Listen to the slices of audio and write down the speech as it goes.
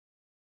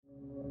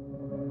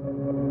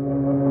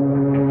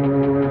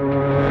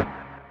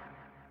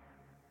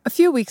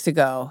few weeks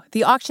ago,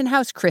 the auction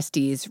house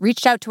Christie's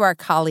reached out to our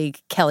colleague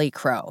Kelly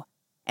Crow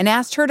and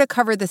asked her to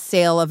cover the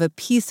sale of a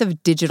piece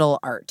of digital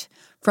art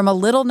from a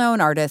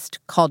little-known artist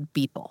called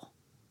Beeple.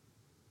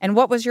 And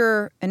what was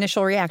your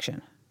initial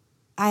reaction?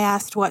 I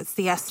asked, what's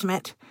the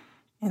estimate?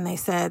 And they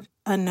said,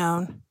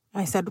 unknown.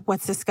 I said,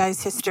 what's this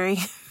guy's history?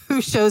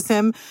 Who shows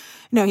him?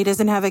 No, he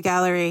doesn't have a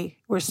gallery.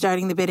 We're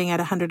starting the bidding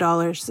at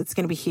 $100. It's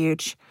going to be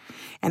huge.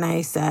 And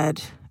I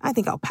said, I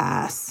think I'll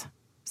pass.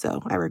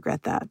 So I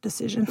regret that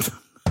decision.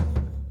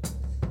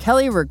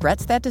 Kelly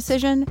regrets that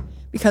decision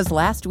because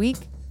last week,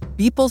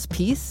 Beeple's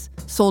piece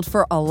sold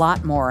for a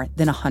lot more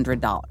than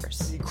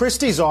 $100.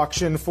 Christie's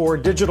auction for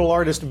digital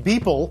artist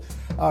Beeple,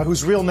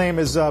 whose real name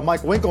is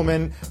Mike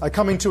Winkleman,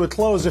 coming to a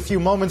close a few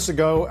moments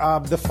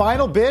ago. The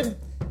final bid,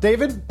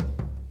 David,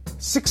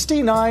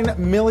 $69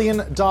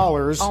 million.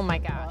 Oh, my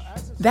gosh.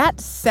 That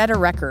set a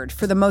record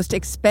for the most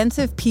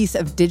expensive piece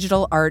of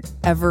digital art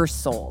ever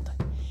sold.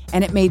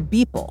 And it made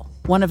Beeple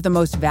one of the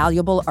most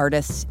valuable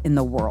artists in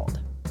the world.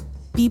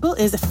 Beeple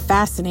is a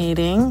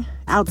fascinating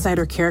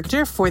outsider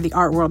character for the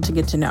art world to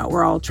get to know.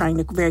 We're all trying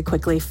to very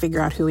quickly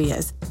figure out who he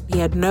is. He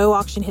had no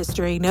auction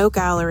history, no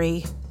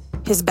gallery.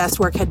 His best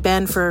work had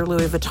been for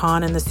Louis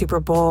Vuitton and the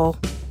Super Bowl.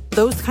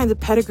 Those kinds of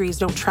pedigrees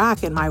don't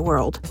track in my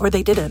world, or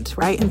they didn't,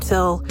 right?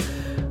 Until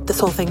this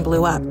whole thing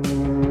blew up.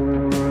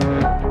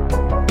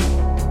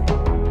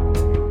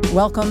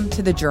 Welcome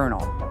to The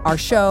Journal, our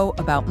show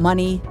about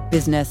money,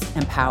 business,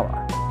 and power.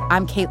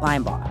 I'm Kate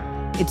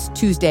Linebaugh. It's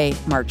Tuesday,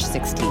 March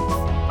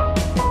 16th.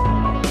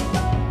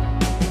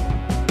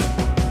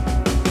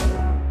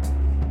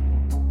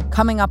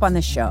 Coming up on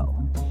the show,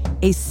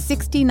 a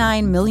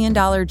 $69 million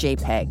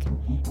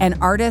JPEG, an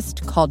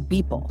artist called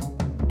Beeple,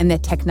 and the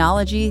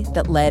technology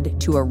that led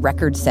to a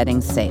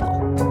record-setting sale.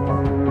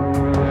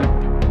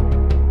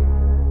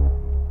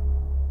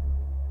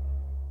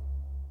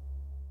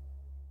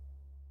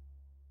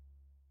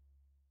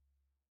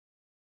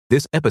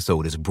 This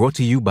episode is brought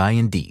to you by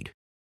Indeed.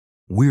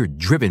 We're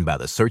driven by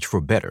the search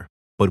for better,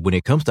 but when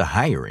it comes to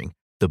hiring,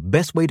 the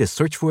best way to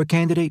search for a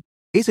candidate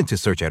isn't to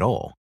search at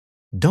all.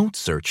 Don't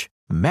search.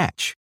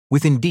 Match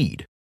with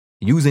Indeed.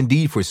 Use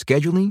Indeed for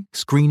scheduling,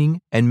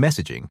 screening, and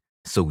messaging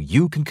so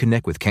you can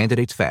connect with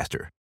candidates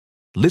faster.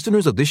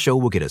 Listeners of this show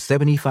will get a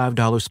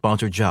 $75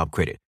 sponsored job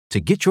credit to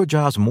get your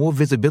jobs more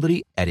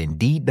visibility at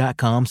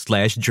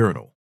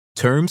Indeed.com/journal.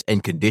 Terms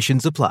and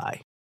conditions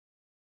apply.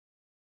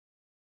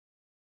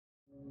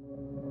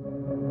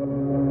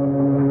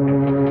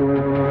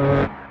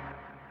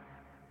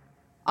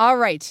 All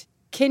right.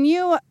 Can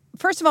you,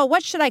 first of all,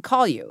 what should I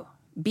call you?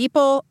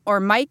 Beeple or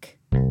Mike?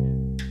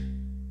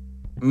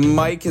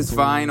 Mike is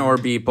fine, or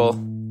Beeple.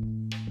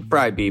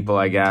 Probably Beeple,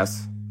 I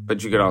guess.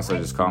 But you could also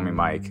just call me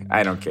Mike.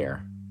 I don't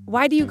care.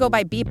 Why do you go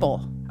by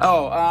Beeple?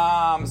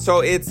 So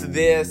it's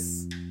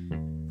this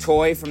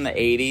toy from the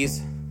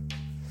 80s.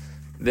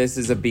 This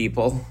is a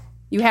Beeple.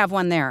 You have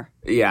one there.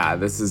 Yeah,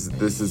 this is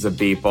a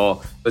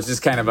Beeple. It's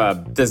just kind of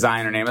a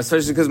designer name,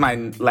 especially because my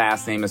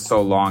last name is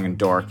so long and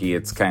dorky.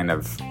 It's kind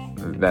of,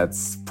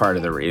 that's part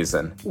of the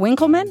reason.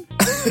 Winkleman?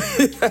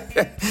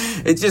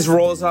 It just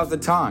rolls off the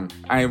tongue.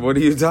 What are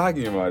you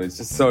talking about? It's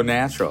just so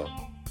natural.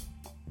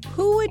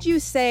 Who would you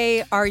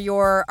say are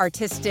your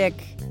artistic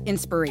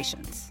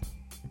inspirations?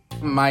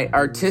 My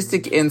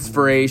artistic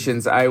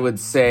inspirations, I would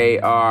say,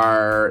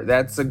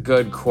 that's a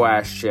good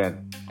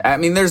question. I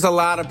mean, there's a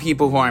lot of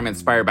people who I'm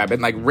inspired by, but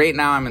like right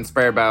now I'm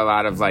inspired by a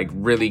lot of like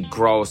really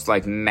gross,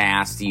 like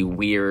nasty,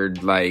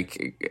 weird,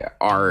 like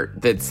art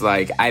that's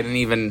like, a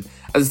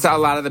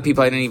lot of the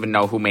people I didn't even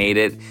know who made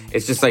it.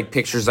 It's just like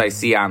pictures I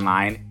see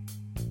online.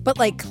 But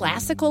like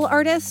classical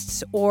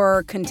artists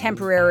or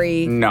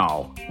contemporary?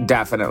 No,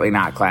 definitely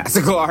not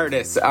classical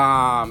artists.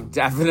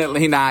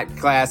 Definitely not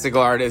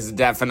classical artists.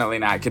 Definitely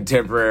not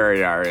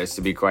contemporary artists,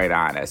 to be quite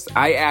honest.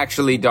 I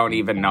actually don't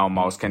even know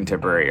most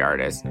contemporary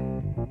artists.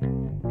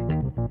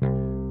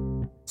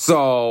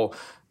 So,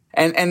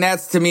 and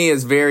that's to me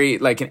is very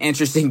like an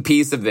interesting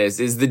piece of this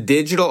is the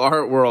digital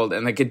art world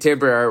and the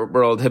contemporary art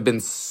world have been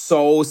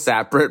so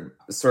separate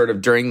sort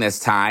of during this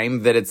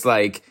time that it's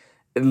like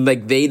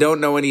they don't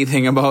know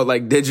anything about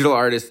like digital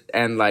artists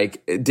and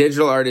like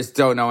digital artists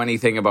don't know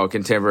anything about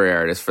contemporary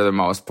artists for the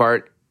most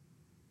part.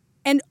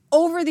 And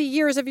over the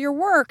years of your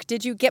work,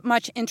 did you get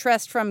much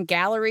interest from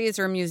galleries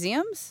or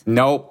museums?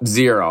 Nope,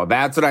 zero.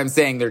 That's what I'm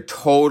saying. They're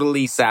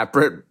totally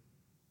separate.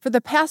 For the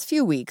past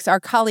few weeks, our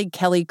colleague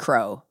Kelly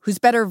Crow, who's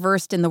better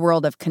versed in the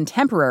world of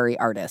contemporary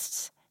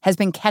artists, has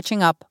been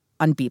catching up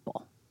on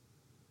Beeple.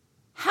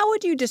 How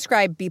would you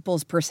describe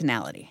Beeple's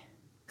personality?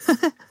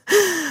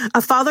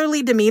 A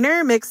fatherly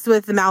demeanor mixed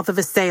with the mouth of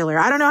a sailor.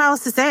 I don't know how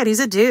else to say it. He's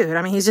a dude.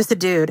 I mean, he's just a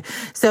dude.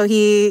 So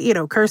he,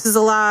 curses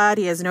a lot.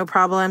 He has no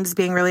problems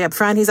being really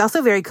upfront. He's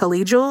also very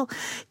collegial.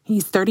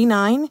 He's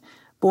 39,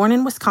 born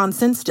in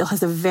Wisconsin, still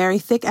has a very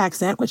thick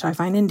accent, which I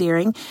find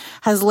endearing,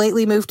 has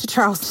lately moved to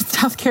Charleston,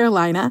 South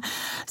Carolina,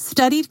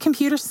 studied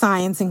computer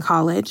science in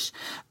college,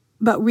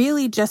 but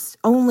really just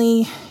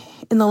only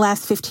in the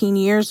last 15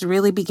 years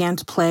really began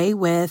to play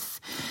with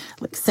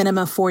like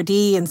Cinema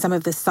 4D and some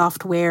of the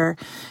software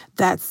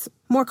that's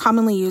more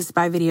commonly used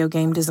by video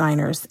game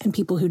designers and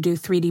people who do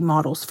 3D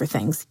models for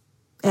things.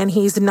 And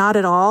he's not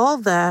at all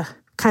the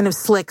kind of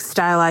slick,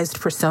 stylized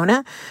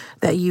persona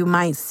that you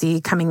might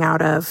see coming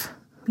out of,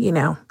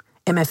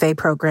 MFA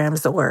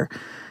programs or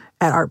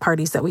at art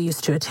parties that we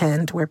used to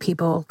attend where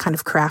people kind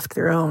of craft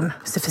their own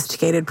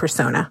sophisticated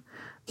persona.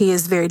 He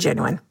is very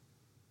genuine.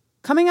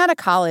 Coming out of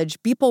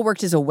college, Beeple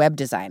worked as a web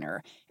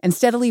designer and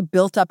steadily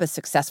built up a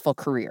successful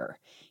career.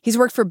 He's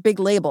worked for big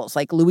labels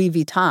like Louis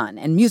Vuitton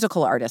and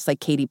musical artists like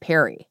Katy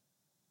Perry.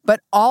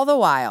 But all the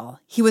while,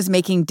 he was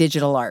making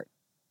digital art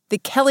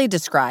that Kelly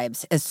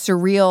describes as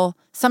surreal,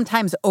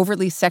 sometimes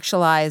overly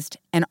sexualized,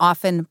 and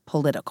often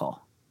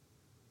political.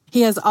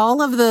 He has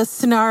all of the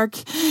snark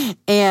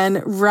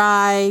and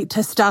wry,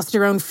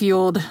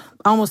 testosterone-fueled,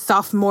 almost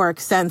sophomoric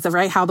sense of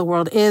how the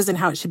world is and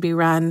how it should be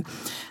run.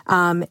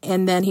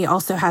 And then he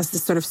also has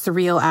this sort of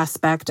surreal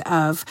aspect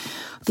of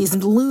these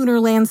lunar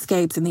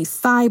landscapes and these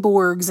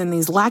cyborgs and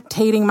these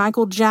lactating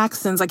Michael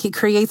Jacksons. Like, he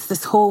creates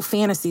this whole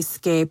fantasy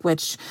scape,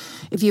 which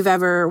if you've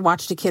ever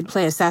watched a kid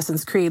play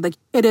Assassin's Creed,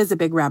 it is a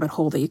big rabbit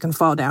hole that you can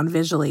fall down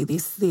visually,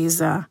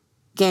 these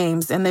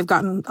games. And they've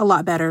gotten a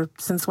lot better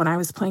since when I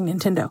was playing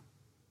Nintendo.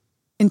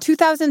 In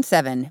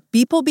 2007,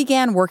 Beeple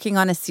began working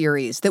on a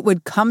series that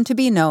would come to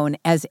be known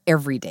as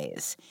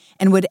Everydays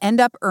and would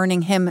end up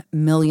earning him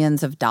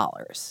millions of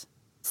dollars.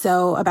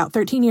 So about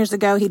 13 years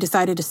ago, he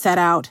decided to set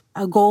out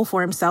a goal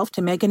for himself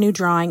to make a new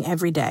drawing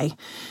every day.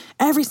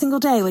 Every single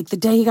day, like the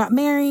day he got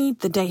married,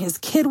 the day his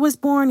kid was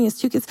born, he has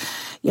 2 kids.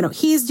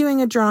 He's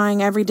doing a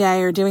drawing every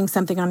day or doing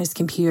something on his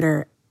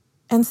computer.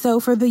 And so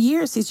for the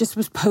years, he just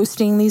was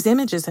posting these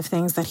images of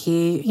things that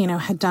he,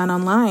 had done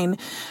online.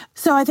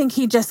 So I think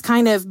he just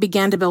kind of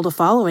began to build a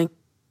following.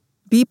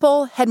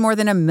 Beeple had more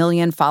than 1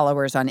 million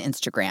followers on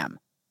Instagram,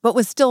 but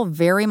was still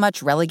very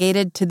much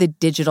relegated to the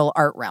digital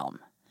art realm.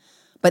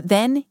 But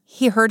then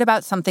he heard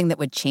about something that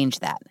would change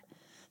that,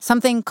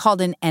 something called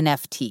an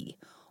NFT,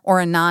 or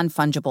a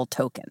non-fungible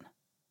token.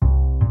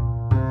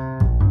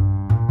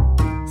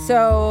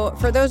 So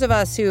for those of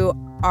us who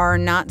are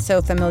not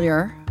so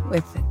familiar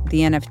with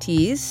the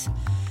NFTs,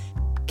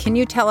 can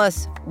you tell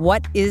us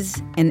what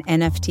is an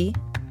NFT?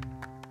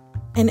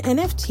 An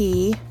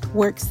NFT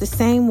works the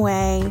same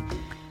way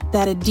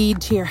that a deed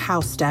to your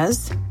house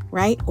does,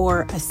 right?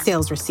 Or a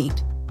sales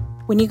receipt.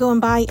 When you go and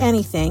buy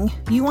anything,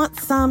 you want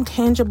some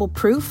tangible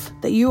proof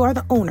that you are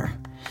the owner,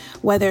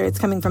 whether it's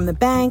coming from the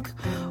bank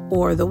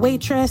or the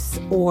waitress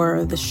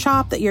or the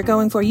shop that you're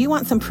going for. You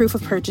want some proof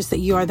of purchase that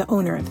you are the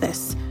owner of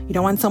this. You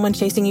don't want someone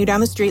chasing you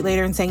down the street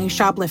later and saying you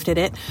shoplifted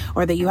it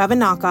or that you have a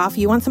knockoff.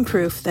 You want some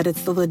proof that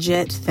it's the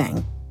legit thing.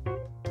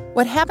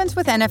 What happens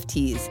with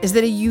NFTs is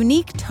that a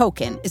unique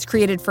token is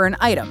created for an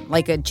item,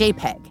 like a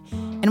JPEG.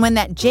 And when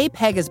that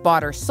JPEG is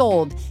bought or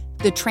sold,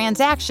 the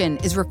transaction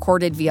is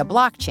recorded via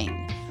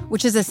blockchain,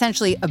 which is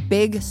essentially a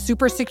big,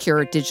 super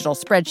secure digital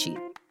spreadsheet.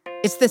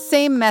 It's the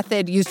same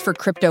method used for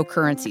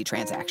cryptocurrency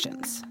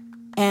transactions.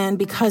 And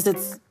because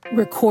it's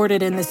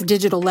recorded in this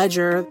digital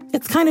ledger,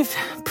 it's kind of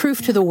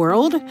proof to the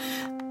world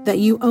that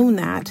you own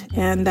that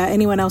and that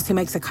anyone else who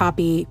makes a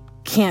copy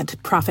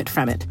can't profit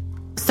from it.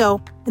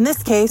 So in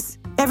this case,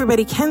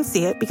 everybody can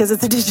see it because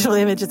it's a digital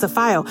image, it's a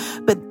file,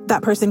 but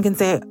that person can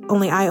say,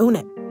 only I own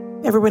it.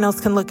 Everyone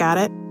else can look at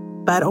it,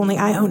 but only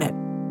I own it.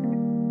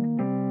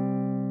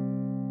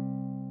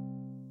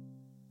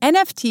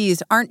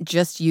 NFTs aren't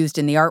just used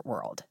in the art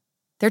world.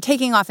 They're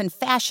taking off in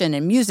fashion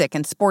and music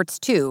and sports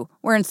too,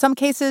 where in some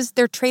cases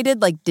they're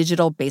traded like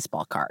digital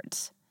baseball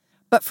cards.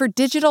 But for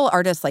digital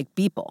artists like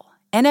Beeple,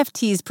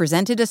 NFTs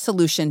presented a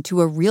solution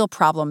to a real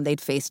problem they'd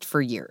faced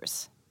for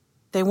years.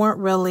 They weren't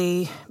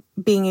really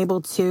being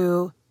able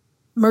to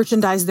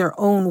merchandise their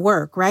own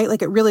work, right?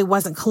 Like, it really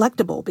wasn't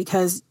collectible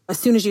because as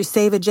soon as you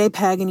save a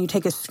JPEG and you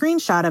take a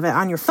screenshot of it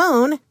on your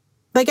phone,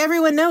 like,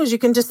 everyone knows you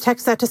can just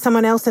text that to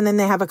someone else and then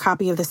they have a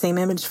copy of the same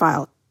image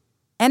file.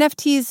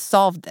 NFTs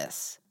solved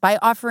this by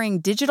offering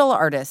digital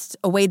artists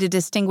a way to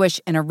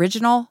distinguish an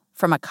original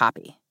from a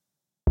copy.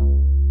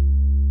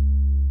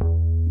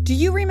 Do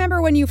you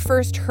remember when you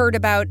first heard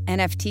about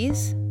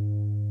NFTs?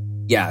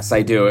 Yes,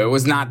 I do. It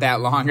was not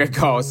that long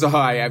ago, so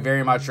I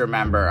very much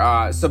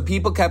remember. So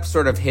people kept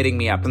sort of hitting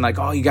me up and like,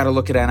 oh, you got to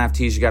look at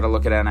NFTs, you got to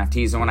look at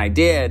NFTs. And when I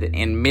did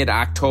in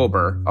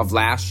mid-October of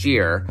last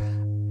year,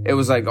 it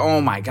was like,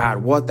 oh my God,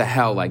 what the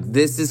hell? Like,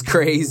 this is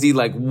crazy.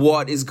 Like,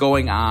 what is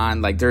going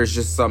on? Like, there's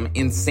just some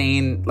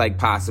insane, like,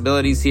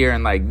 possibilities here.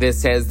 And, like,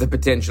 this has the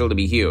potential to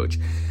be huge.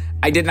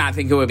 I did not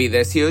think it would be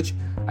this huge.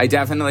 I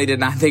definitely did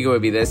not think it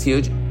would be this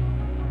huge.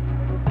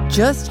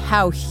 Just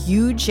how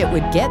huge it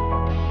would get?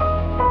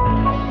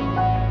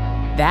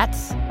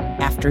 That's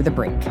after the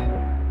break.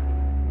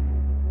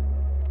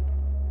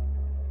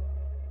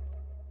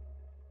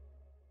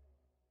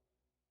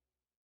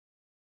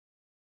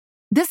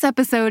 This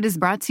episode is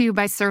brought to you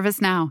by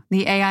ServiceNow,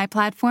 the AI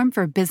platform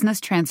for business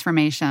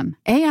transformation.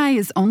 AI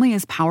is only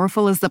as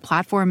powerful as the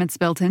platform it's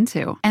built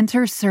into.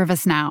 Enter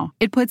ServiceNow.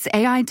 It puts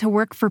AI to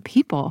work for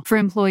people, for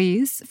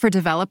employees, for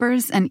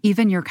developers, and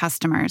even your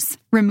customers,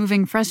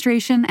 removing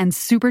frustration and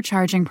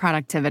supercharging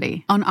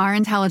productivity. On our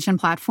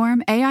intelligent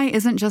platform, AI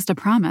isn't just a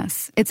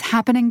promise. It's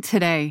happening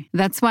today.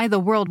 That's why the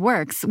world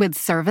works with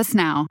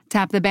ServiceNow.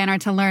 Tap the banner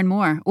to learn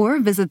more or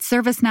visit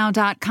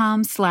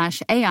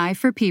servicenow.com/AI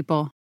for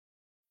people.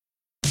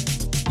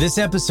 This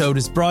episode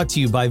is brought to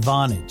you by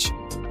Vonage.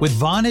 With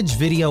Vonage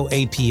Video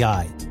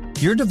API,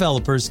 your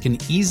developers can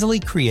easily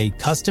create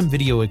custom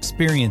video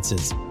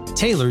experiences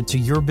tailored to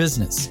your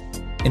business.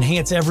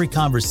 Enhance every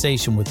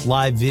conversation with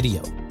live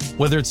video,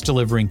 whether it's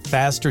delivering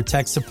faster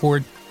tech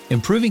support,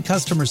 improving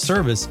customer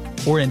service,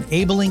 or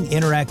enabling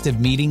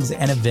interactive meetings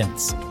and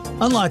events.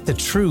 Unlock the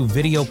true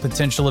video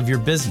potential of your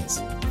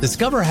business.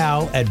 Discover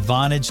how at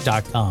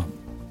Vonage.com.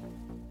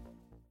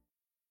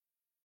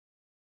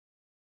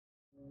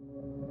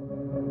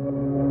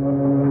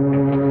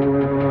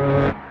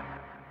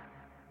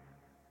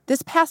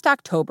 This past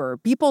October,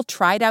 Beeple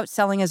tried out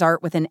selling his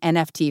art with an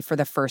NFT for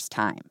the first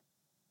time.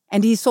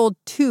 And he sold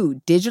 2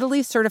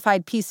 digitally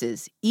certified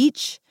pieces,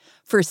 each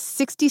for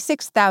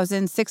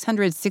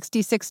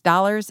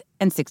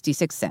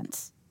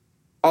 $66,666.66.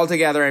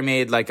 Altogether, I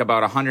made like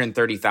about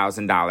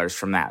 $130,000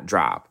 from that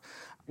drop,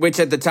 which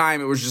at the time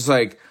it was just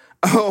like,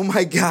 oh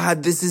my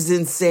God, this is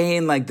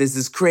insane. Like, this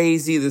is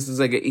crazy. This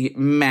was like a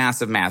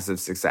massive, massive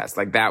success.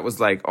 Like, that was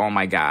like, oh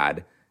my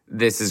God,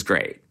 this is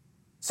great.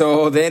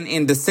 So then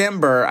in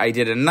December, I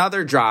did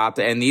another drop,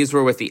 and these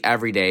were with the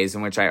everydays,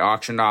 in which I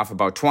auctioned off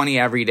about 20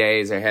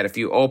 everydays. I had a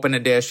few open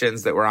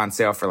editions that were on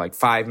sale for like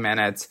 5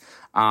 minutes.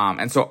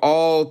 And so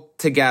all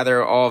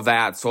together, all of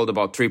that sold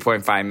about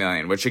 $3.5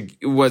 million, which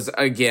was,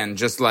 again,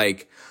 just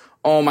like,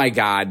 oh my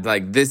God,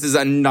 like, this is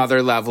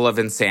another level of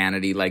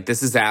insanity. Like,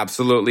 this is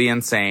absolutely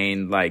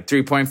insane. Like,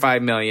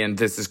 $3.5 million,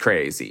 this is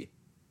crazy.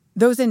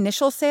 Those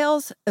initial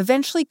sales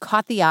eventually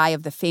caught the eye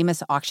of the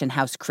famous auction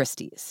house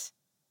Christie's.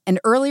 And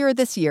earlier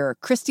this year,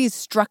 Christie's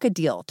struck a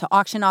deal to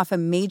auction off a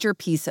major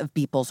piece of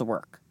Beeple's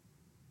work.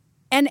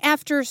 And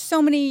after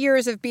so many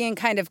years of being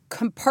kind of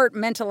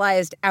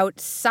compartmentalized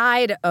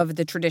outside of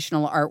the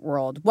traditional art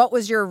world, what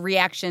was your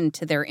reaction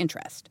to their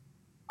interest?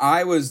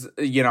 I was,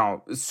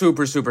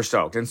 super, super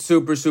stoked and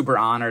super, super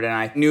honored. And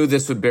I knew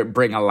this would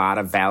bring a lot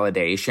of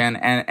validation.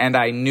 And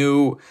I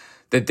knew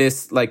that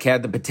this like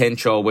had the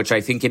potential, which I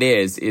think it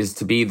is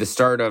to be the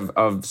start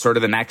of sort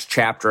of the next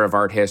chapter of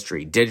art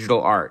history,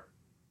 digital art.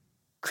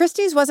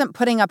 Christie's wasn't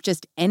putting up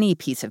just any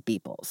piece of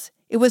Beeple's.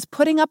 It was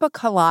putting up a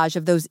collage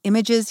of those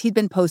images he'd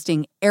been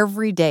posting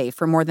every day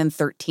for more than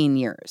 13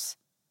 years.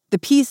 The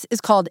piece is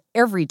called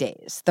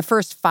Everydays, the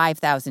first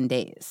 5,000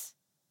 days.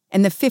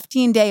 And the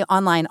 15-day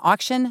online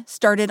auction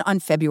started on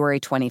February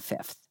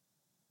 25th.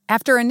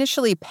 After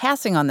initially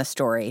passing on the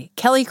story,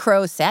 Kelly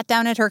Crow sat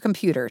down at her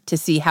computer to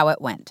see how it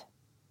went.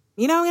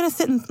 I'm going to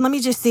sit and let me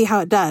just see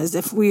how it does.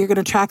 If we're going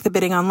to track the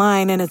bidding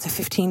online and it's a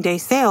 15-day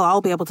sale,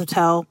 I'll be able to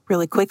tell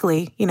really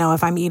quickly,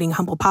 if I'm eating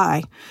humble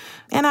pie.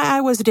 And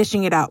I was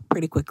dishing it out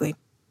pretty quickly.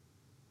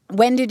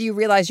 When did you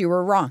realize you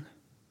were wrong?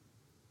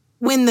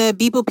 When the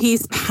Beeple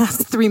piece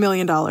passed $3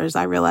 million,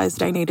 I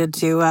realized I needed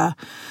to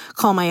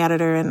call my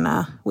editor and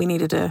we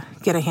needed to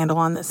get a handle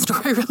on this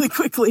story really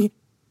quickly.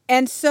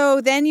 And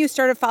so then you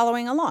started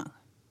following along.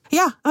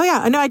 Yeah. Oh,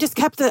 yeah. No, I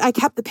kept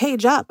the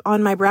page up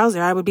on my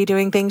browser. I would be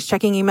doing things,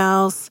 checking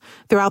emails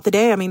throughout the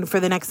day. For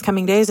the next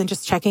coming days, and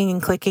just checking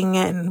and clicking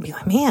it and be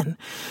like, man,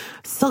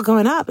 it's still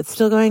going up. It's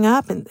still going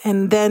up.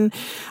 And then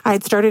I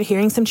had started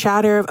hearing some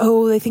chatter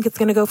of, they think it's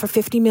going to go for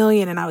 50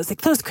 million. And I was like,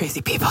 those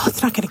crazy people,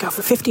 it's not going to go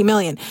for 50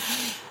 million.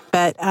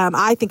 But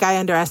I think I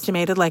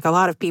underestimated, like a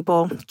lot of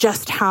people,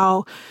 just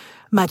how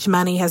much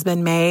money has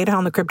been made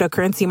on the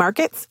cryptocurrency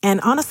markets. And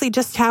honestly,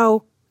 just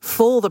how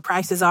full the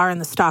prices are in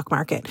the stock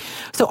market.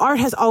 So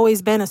art has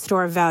always been a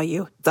store of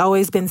value. It's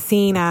always been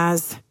seen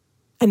as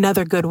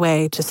another good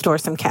way to store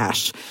some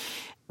cash.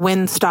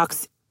 When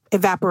stocks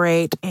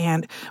evaporate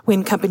and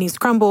when companies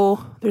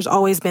crumble, there's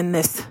always been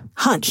this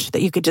hunch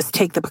that you could just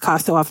take the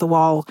Picasso off the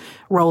wall,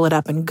 roll it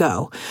up and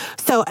go.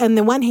 So on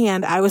the one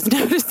hand, I was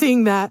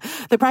noticing that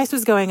the price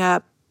was going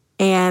up.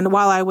 And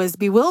while I was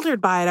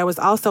bewildered by it, I was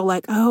also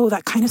like,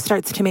 that kind of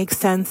starts to make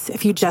sense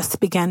if you just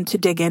begin to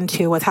dig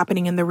into what's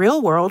happening in the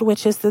real world,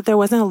 which is that there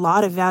wasn't a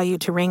lot of value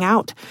to wring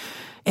out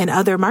in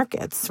other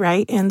markets,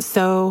 right? And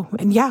so,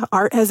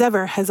 art as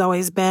ever has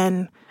always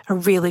been a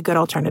really good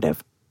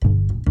alternative.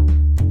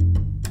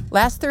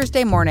 Last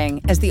Thursday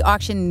morning, as the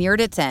auction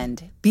neared its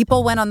end,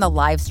 Beeple went on the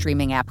live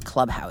streaming app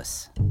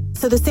Clubhouse.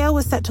 So the sale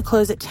was set to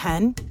close at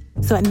 10.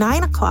 So at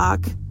 9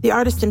 o'clock, the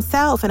artist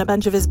himself and a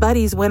bunch of his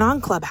buddies went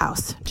on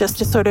Clubhouse just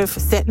to sort of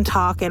sit and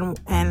talk and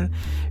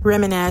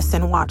reminisce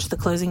and watch the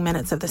closing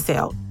minutes of the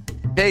sale.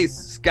 Hey,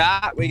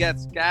 Scott, we got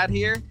Scott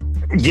here.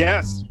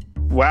 Yes.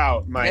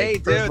 Wow. Hey,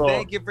 dude,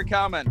 thank you for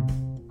coming.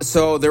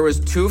 So there was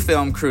 2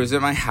 film crews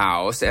at my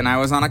house, and I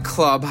was on a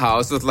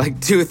clubhouse with like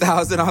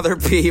 2,000 other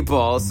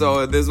people.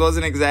 So this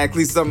wasn't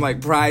exactly some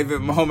like private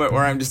moment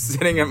where I'm just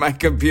sitting at my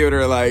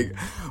computer like,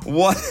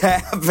 what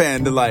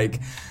happened?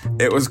 Like,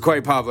 it was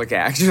quite public,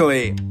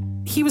 actually.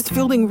 He was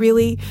fielding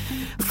really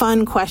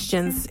fun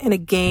questions in a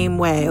game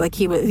way. Like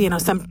he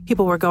was, some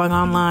people were going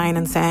online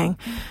and saying,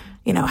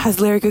 has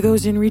Larry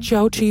Gagosian reached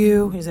out to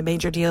you? He's a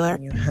major dealer.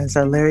 Has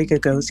Larry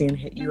Gagosian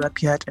hit you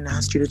up yet and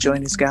asked you to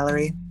join his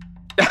gallery?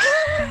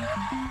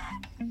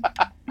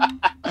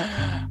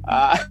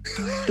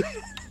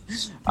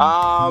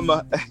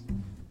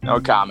 No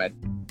comment.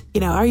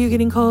 Are you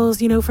getting calls,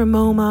 from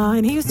MoMA?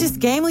 And he was just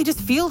gamely just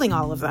fielding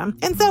all of them.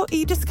 And so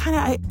you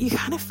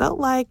kind of felt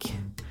like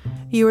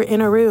you were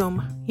in a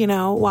room,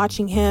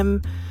 watching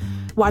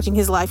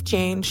his life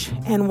change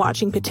and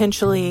watching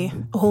potentially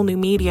a whole new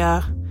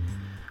media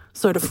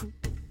sort of,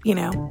 I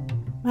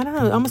don't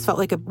know, it almost felt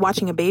like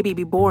watching a baby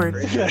be born.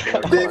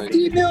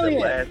 50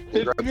 million!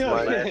 50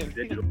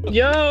 million!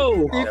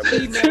 Yo!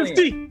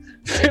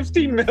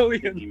 50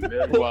 million!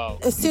 Wow.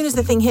 As soon as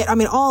the thing hit,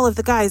 all of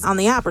the guys on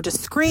the app were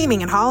just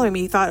screaming and hollering.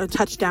 You thought a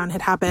touchdown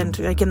had happened,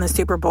 like in the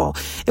Super Bowl.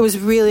 It was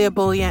really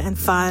ebullient and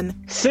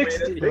fun.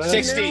 60.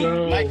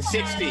 Mike,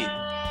 60.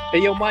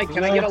 Hey, yo, Mike,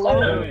 can I get a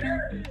loan?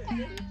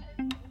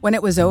 When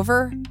it was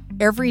over,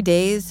 Every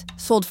Days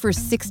sold for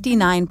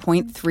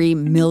 $69.3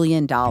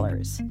 million,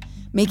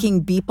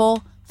 making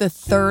Beeple the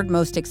 3rd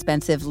most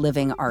expensive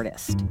living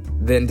artist.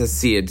 Then to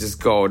see it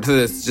just go to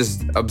this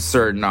just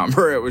absurd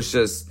number, it was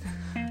just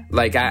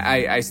like,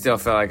 I still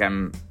feel like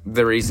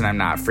the reason I'm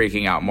not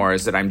freaking out more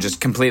is that I'm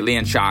just completely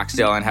in shock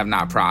still and have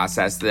not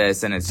processed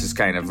this. And it's just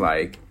kind of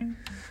like,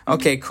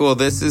 okay, cool.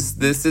 This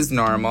is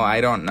normal.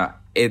 I don't know.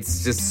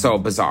 It's just so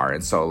bizarre.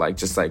 And so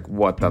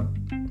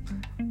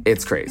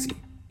it's crazy.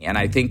 And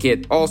I think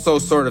it also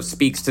sort of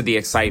speaks to the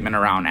excitement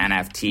around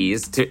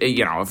NFTs.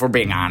 If we're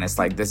being honest,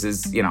 like this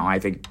is, I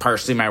think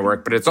partially my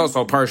work, but it's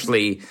also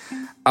partially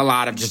a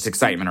lot of just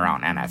excitement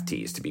around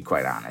NFTs, to be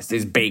quite honest,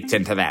 is baked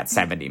into that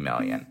 70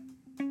 million.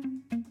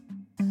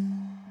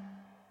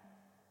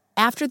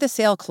 After the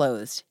sale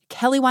closed,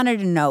 Kelly wanted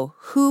to know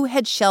who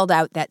had shelled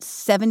out that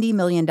 $70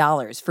 million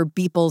for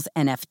Beeple's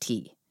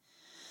NFT.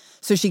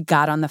 So she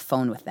got on the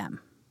phone with them.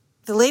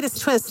 The latest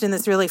twist in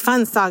this really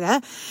fun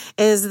saga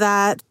is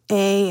that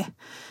a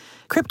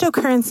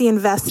cryptocurrency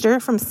investor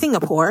from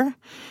Singapore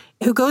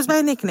who goes by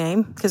a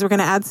nickname, because we're going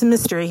to add some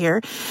mystery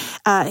here,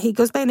 he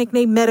goes by a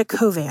nickname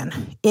Metakovan,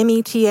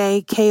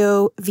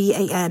 Metakovan,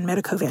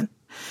 Metakovan,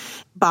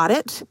 bought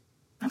it.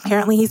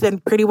 Apparently, he's been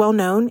pretty well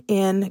known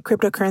in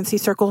cryptocurrency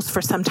circles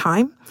for some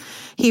time.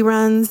 He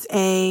runs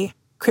a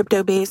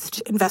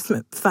crypto-based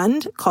investment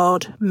fund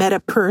called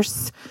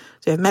MetaPurse.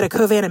 So we have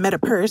Metakovan and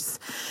MetaPurse.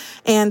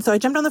 And so I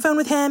jumped on the phone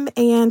with him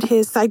and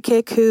his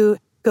sidekick, who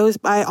goes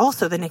by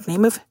also the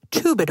nickname of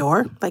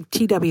Tubador, like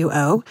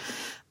TWO.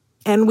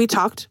 And we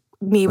talked,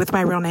 me with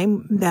my real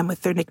name, them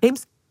with their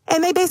nicknames.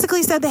 And they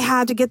basically said they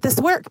had to get this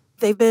work.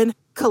 They've been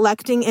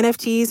collecting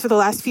NFTs for the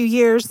last few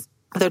years.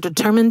 They're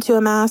determined to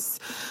amass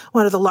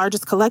one of the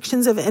largest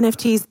collections of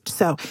NFTs.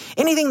 So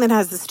anything that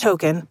has this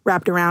token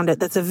wrapped around it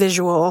that's a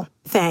visual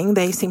thing,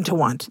 they seem to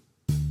want.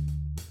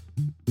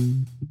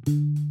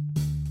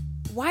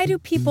 Why do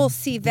people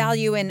see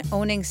value in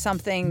owning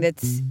something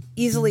that's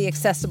easily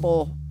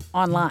accessible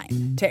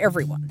online to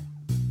everyone?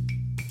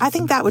 I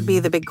think that would be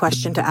the big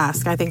question to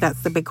ask. I think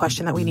that's the big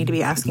question that we need to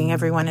be asking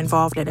everyone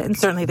involved in it, and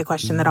certainly the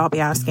question that I'll be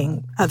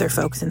asking other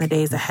folks in the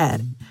days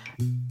ahead.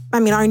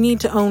 Our need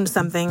to own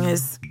something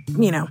is,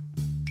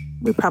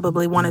 we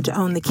probably wanted to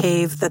own the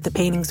cave that the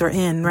paintings are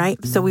in,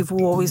 right? So we've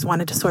always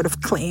wanted to sort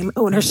of claim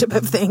ownership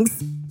of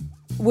things.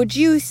 Would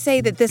you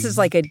say that this is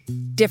like a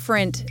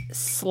different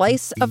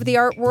slice of the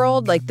art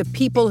world? Like the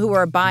people who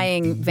are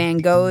buying Van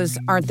Goghs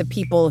aren't the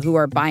people who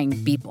are buying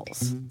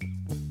Beeples?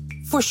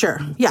 For sure.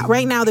 Yeah,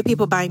 right now the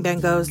people buying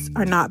Van Goghs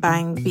are not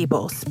buying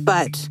Beeples,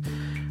 but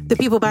the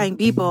people buying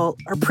Beeple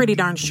are pretty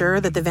darn sure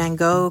that the Van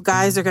Gogh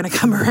guys are going to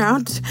come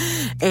around.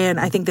 And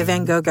I think the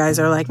Van Gogh guys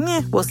are like,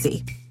 we'll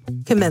see.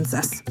 Convince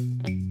us.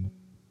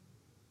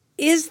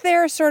 Is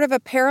there sort of a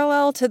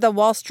parallel to the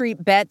Wall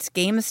Street Bets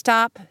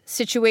GameStop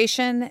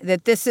situation,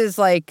 that this is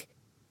like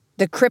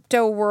the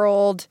crypto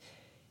world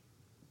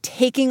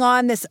taking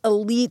on this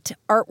elite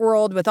art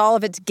world with all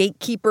of its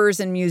gatekeepers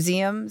and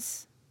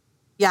museums?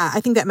 Yeah, I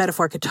think that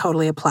metaphor could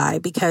totally apply,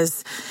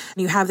 because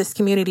you have this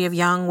community of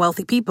young,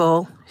 wealthy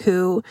people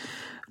who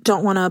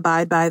don't want to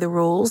abide by the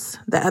rules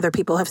that other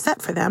people have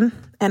set for them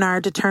and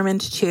are determined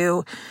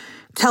to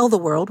tell the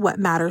world what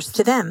matters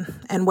to them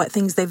and what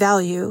things they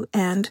value.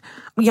 And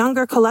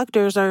younger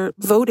collectors are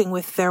voting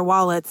with their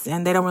wallets,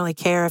 and they don't really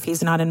care if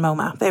he's not in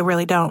MoMA. They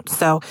really don't.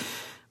 So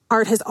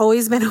art has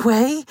always been a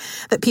way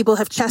that people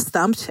have chest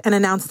thumped and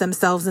announced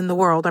themselves in the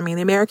world. I mean,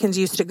 the Americans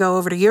used to go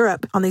over to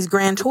Europe on these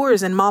grand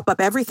tours and mop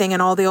up everything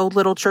in all the old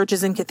little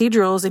churches and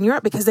cathedrals in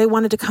Europe because they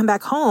wanted to come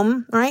back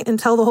home, right, and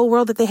tell the whole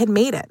world that they had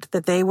made it,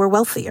 that they were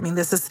wealthy. I mean,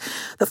 this is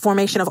the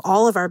formation of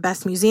all of our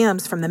best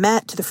museums, from the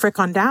Met to the Frick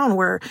on down,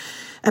 were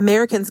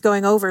Americans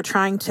going over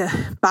trying to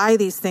buy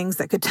these things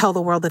that could tell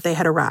the world that they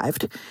had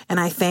arrived. And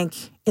I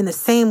think in the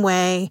same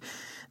way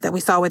that we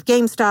saw with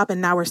GameStop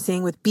and now we're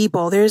seeing with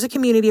Beeple, there's a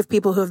community of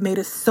people who have made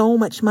us so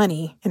much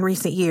money in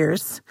recent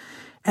years,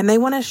 and they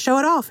want to show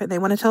it off and they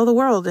want to tell the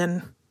world.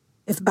 And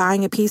if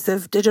buying a piece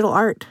of digital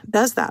art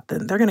does that,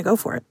 then they're going to go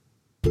for it.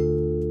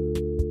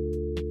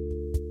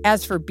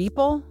 As for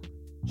Beeple,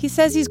 he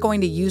says he's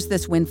going to use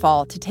this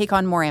windfall to take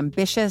on more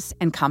ambitious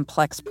and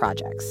complex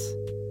projects.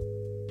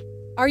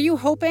 Are you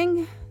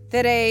hoping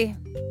that a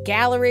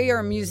gallery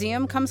or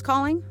museum comes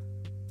calling?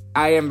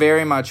 I am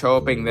very much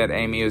hoping that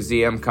a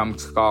museum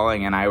comes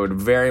calling, and I would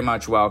very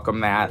much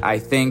welcome that. I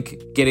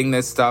think getting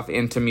this stuff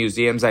into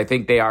museums, I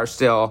think they are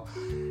still,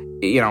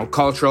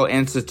 cultural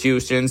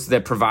institutions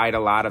that provide a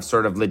lot of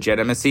sort of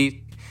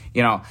legitimacy.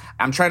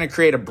 I'm trying to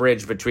create a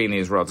bridge between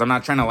these worlds. I'm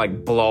not trying to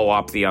blow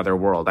up the other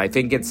world. I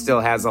think it still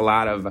has a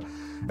lot of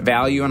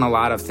value in a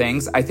lot of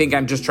things. I think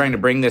I'm just trying to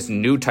bring this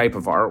new type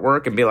of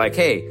artwork and be like,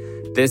 hey,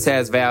 this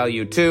has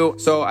value too.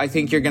 So I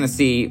think you're going to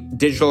see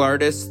digital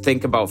artists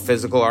think about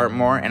physical art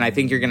more. And I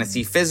think you're going to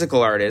see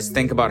physical artists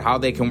think about how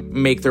they can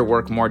make their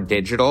work more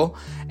digital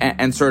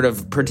and sort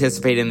of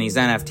participate in these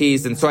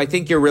NFTs. And so I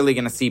think you're really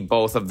going to see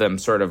both of them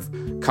sort of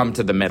come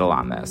to the middle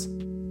on this.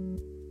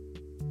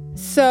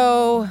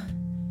 So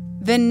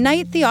the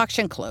night the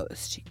auction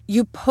closed,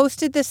 you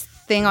posted this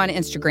thing on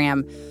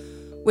Instagram,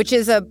 which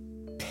is a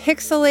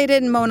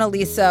pixelated Mona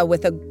Lisa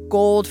with a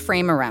gold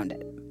frame around it.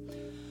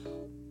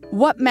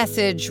 What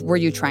message were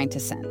you trying to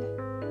send?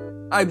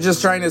 I'm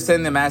just trying to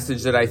send the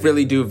message that I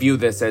really do view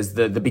this as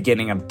the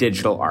beginning of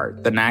digital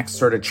art, the next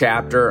sort of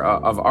chapter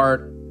of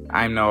art.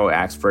 I'm no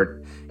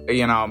expert.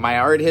 My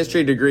art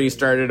history degree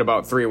started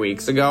about 3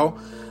 weeks ago.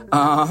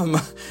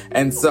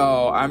 And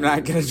so I'm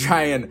not going to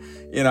try and,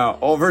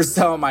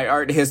 oversell my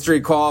art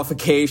history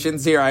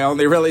qualifications here. I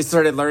only really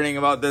started learning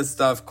about this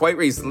stuff quite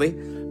recently.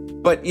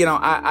 But,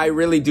 I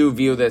really do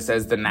view this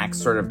as the next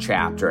sort of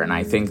chapter. And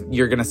I think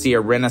you're going to see a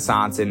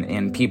renaissance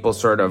in people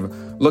sort of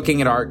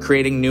looking at art,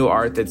 creating new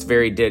art that's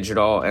very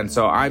digital. And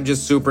so I'm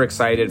just super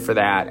excited for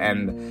that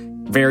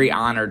and very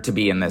honored to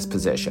be in this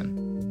position.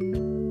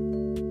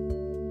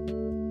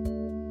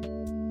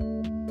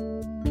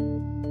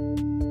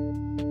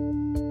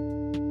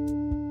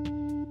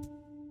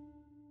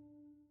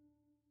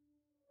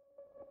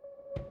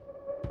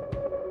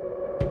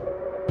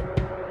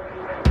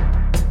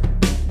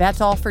 That's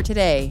all for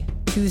today,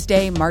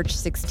 Tuesday, March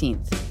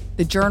 16th.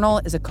 The Journal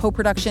is a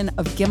co-production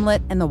of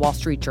Gimlet and The Wall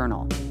Street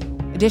Journal.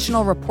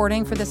 Additional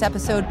reporting for this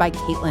episode by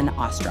Caitlin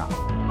Ostroff.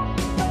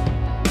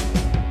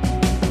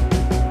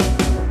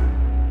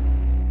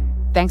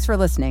 Thanks for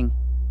listening.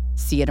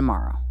 See you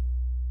tomorrow.